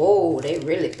out. Whoa, they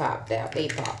really popped out. They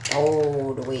popped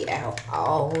all the way out,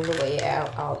 all the way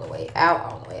out, all the way out,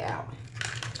 all the way out.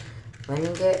 Let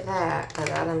me get that, because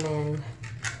I done been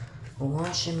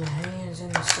washing my hands in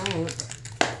the sink.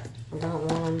 I don't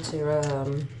want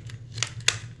them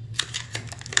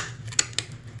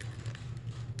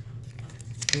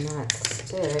to not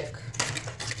stick,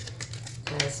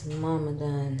 because mama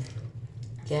done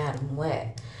got them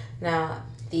wet. Now,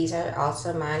 these are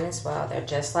also mine as well. They're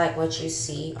just like what you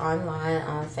see online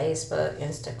on Facebook,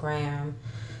 Instagram.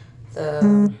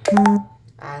 The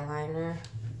eyeliner.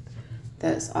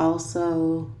 That's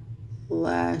also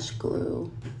lash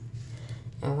glue.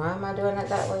 And why am I doing it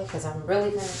that way? Because I'm really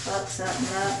going to fuck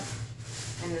something up.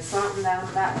 And the something that I'm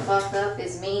about to fuck up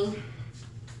is me.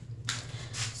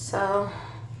 So,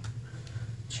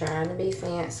 trying to be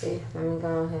fancy. Let me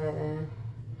go ahead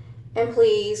and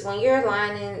please, when you're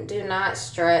lining, do not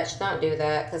stretch. Don't do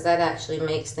that, because that actually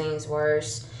makes things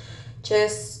worse.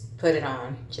 Just put it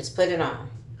on. Just put it on.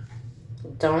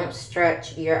 Don't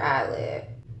stretch your eyelid.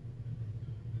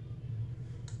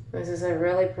 This is a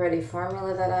really pretty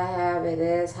formula that I have. It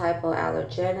is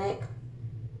hypoallergenic,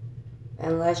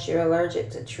 unless you're allergic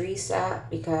to tree sap,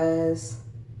 because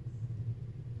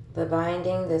the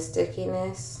binding, the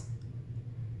stickiness,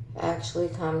 actually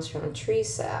comes from tree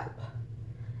sap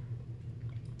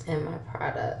in my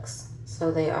products. So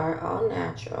they are all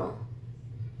natural.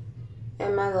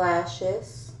 And my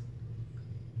lashes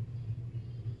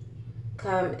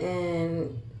come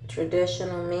in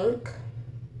traditional mink,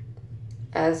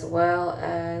 as well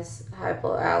as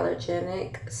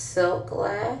hypoallergenic silk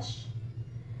lash.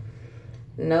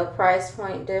 No price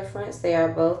point difference. They are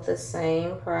both the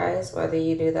same price, whether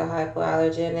you do the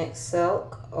hypoallergenic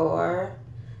silk or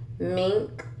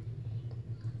mink.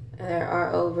 There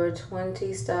are over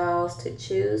 20 styles to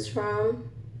choose from.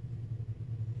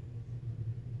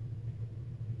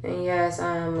 And yes,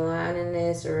 I'm lining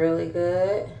this really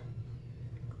good,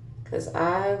 because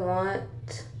I want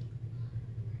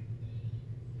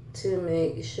to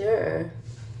make sure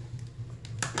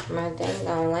my dang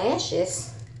on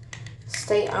lashes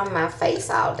stay on my face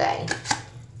all day.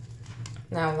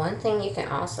 Now, one thing you can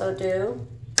also do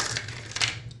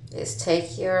is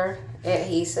take your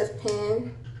adhesive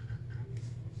pen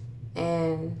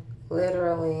and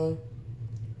literally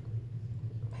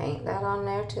paint that on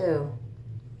there too.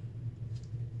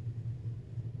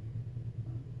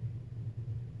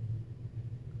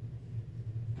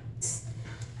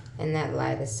 And that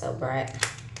light is so bright.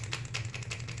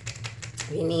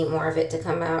 If you need more of it to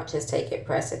come out, just take it,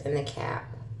 press it in the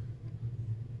cap,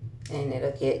 and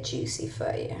it'll get juicy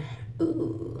for you.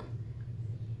 Ooh.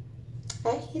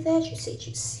 I hear that juicy,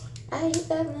 juicy. I eat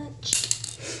that lunch.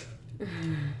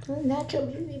 Natural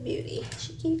beauty.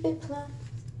 She keep it plump.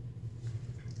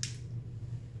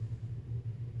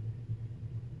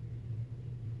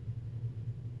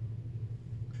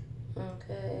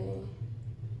 Okay.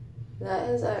 That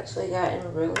has actually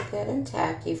gotten really good and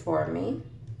tacky for me.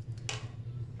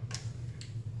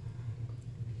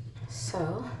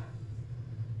 So,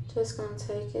 just gonna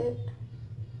take it.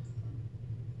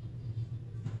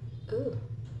 Ooh.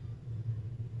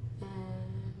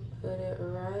 And put it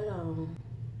right on.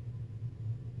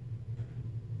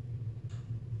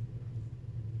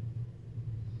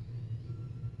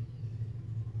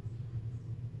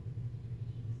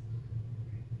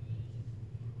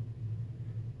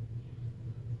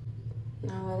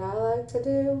 Now what I like to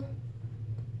do,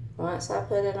 once I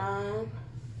put it on,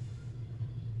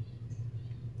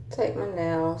 take my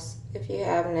nails. If you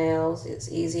have nails,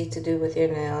 it's easy to do with your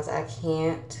nails. I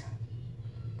can't,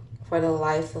 for the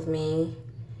life of me.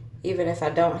 Even if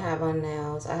I don't have on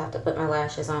nails, I have to put my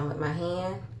lashes on with my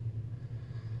hand.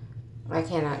 I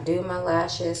cannot do my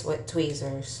lashes with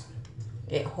tweezers.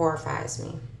 It horrifies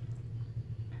me.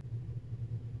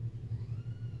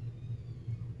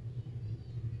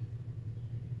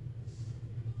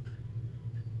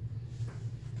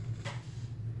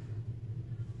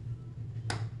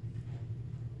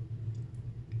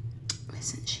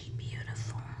 Isn't she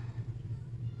beautiful?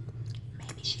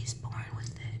 Maybe she's born with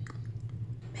it.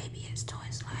 Maybe it's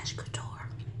Toys Lash Couture.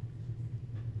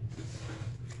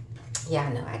 Yeah,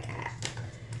 I know I got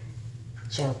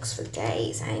jokes for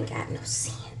days. I ain't got no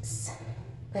sense.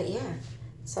 But yeah,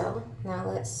 so now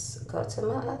let's go to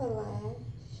my other lash.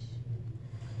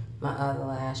 My other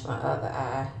lash, my other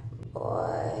eye.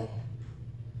 Boy.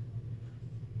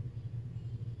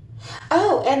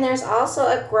 Oh, and there's also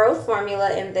a growth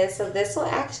formula in this. So this will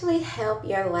actually help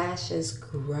your lashes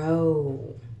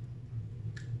grow.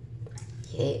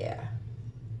 Yeah.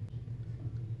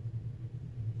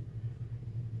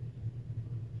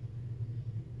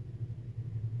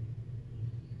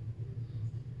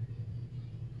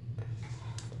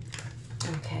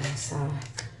 Okay, so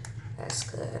that's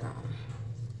good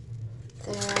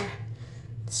there.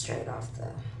 Straight off the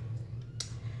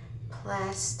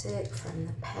plastic from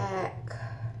the pack.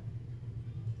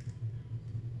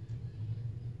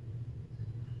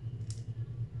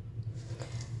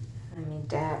 Let me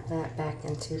dab that back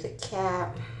into the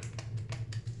cap.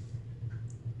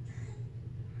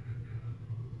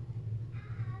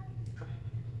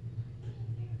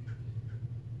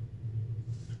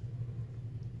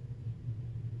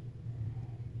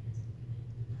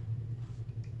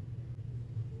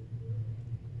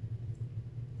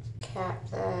 Cap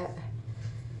that.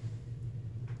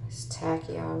 It's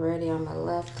tacky already on my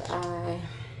left eye.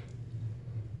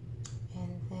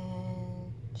 And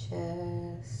then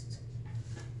just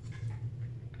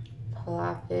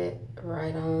plop it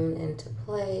right on into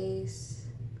place.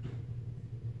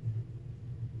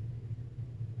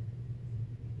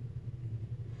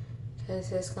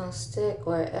 Because it's going to stick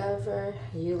wherever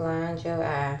you lined your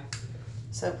eye.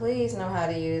 So please know how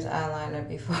to use eyeliner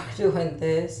before doing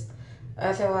this.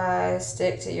 Otherwise,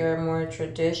 stick to your more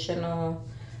traditional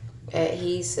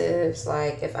adhesives.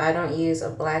 Like if I don't use a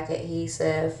black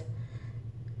adhesive,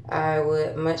 I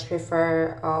would much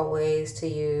prefer always to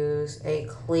use a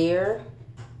clear.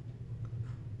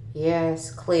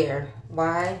 Yes, clear.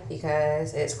 Why?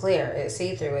 Because it's clear. It's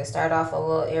see-through. It starts off a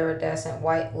little iridescent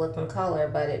white looking color,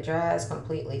 but it dries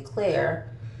completely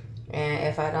clear. And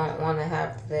if I don't want to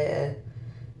have the,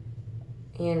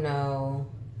 you know,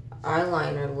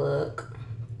 eyeliner look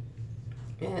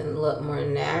and look more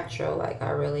natural, like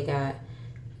I really got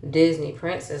Disney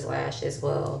princess lashes,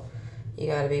 well, you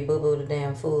gotta be boo-boo the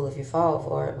damn fool if you fall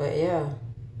for it. But yeah,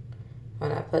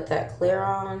 when I put that clear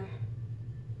on,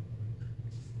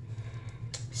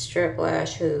 strip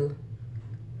lash who?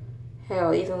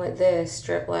 Hell, even with this,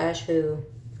 strip lash who?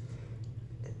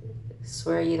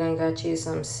 Swear you done got you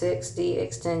some 6D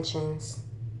extensions.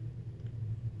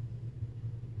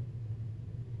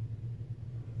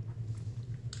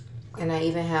 And I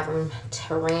even have them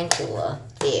tarantula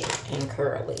thick and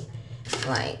curly.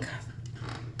 Like,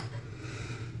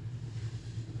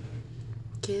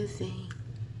 giving.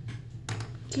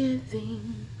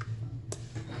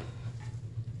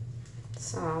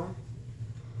 So,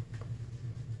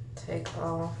 take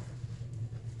off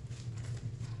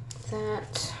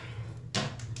that.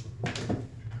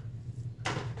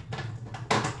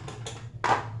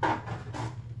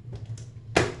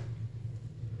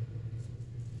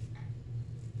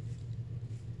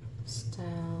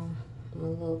 Style my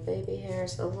little baby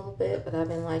hairs a little bit, but I've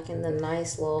been liking the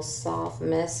nice little soft,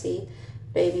 messy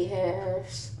baby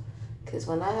hairs. Because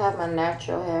when I have my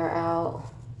natural hair out,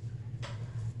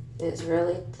 it's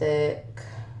really thick,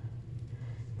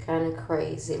 kind of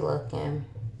crazy looking.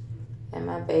 And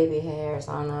my baby hairs,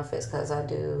 I don't know if it's because I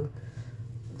do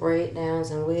braid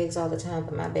downs and wigs all the time,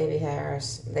 but my baby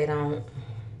hairs, they don't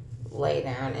lay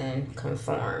down and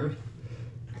conform.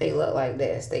 They look like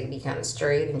this. They be kind of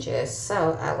straight and just,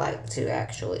 so I like to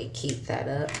actually keep that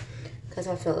up because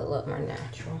I feel it look more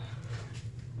natural.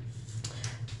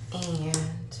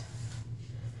 And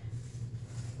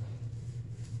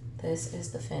this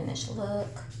is the finished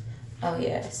look. Oh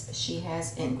yes, she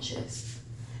has inches.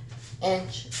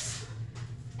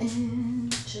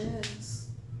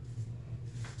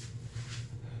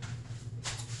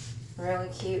 Really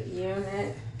cute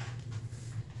unit.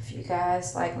 If you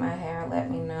guys like my hair, let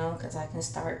me know because I can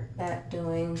start back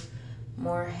doing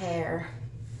more hair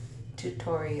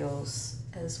tutorials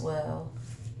as well,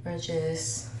 or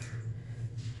just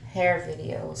hair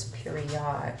videos period,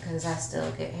 because I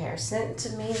still get hair sent to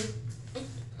me.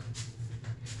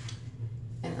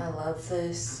 And I love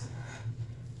this.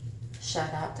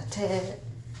 Shout out to Ted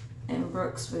in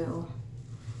Brooksville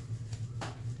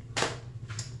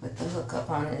with the hookup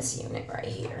on this unit right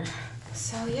here.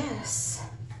 So yes,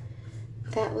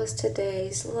 that was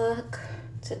today's look,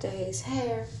 today's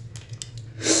hair.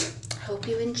 Hope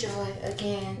you enjoy.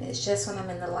 Again, it's just when I'm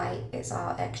in the light, it's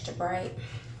all extra bright.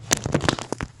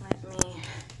 Let me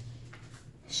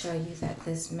show you that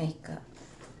this makeup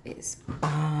is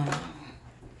bomb.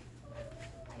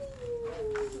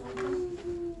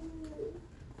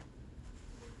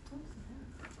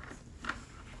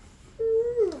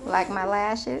 Like my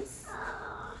lashes?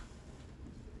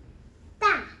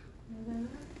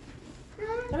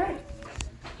 All right.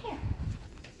 Here.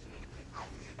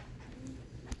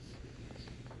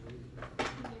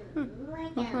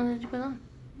 Which one did you put on?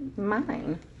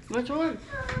 Mine. Which one?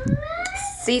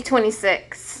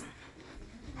 C26.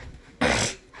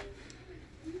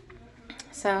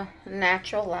 So,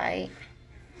 natural light.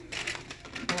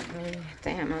 Let me,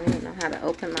 damn, I don't even know how to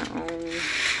open my own.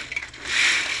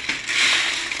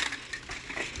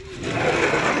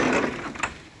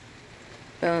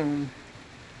 Boom.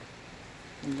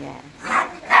 Yes.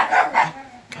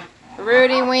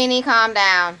 Rudy Weenie, calm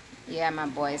down. Yeah, my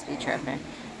boys be tripping.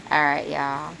 Alright,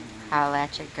 y'all. Holla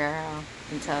at your girl.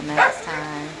 Until next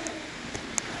time.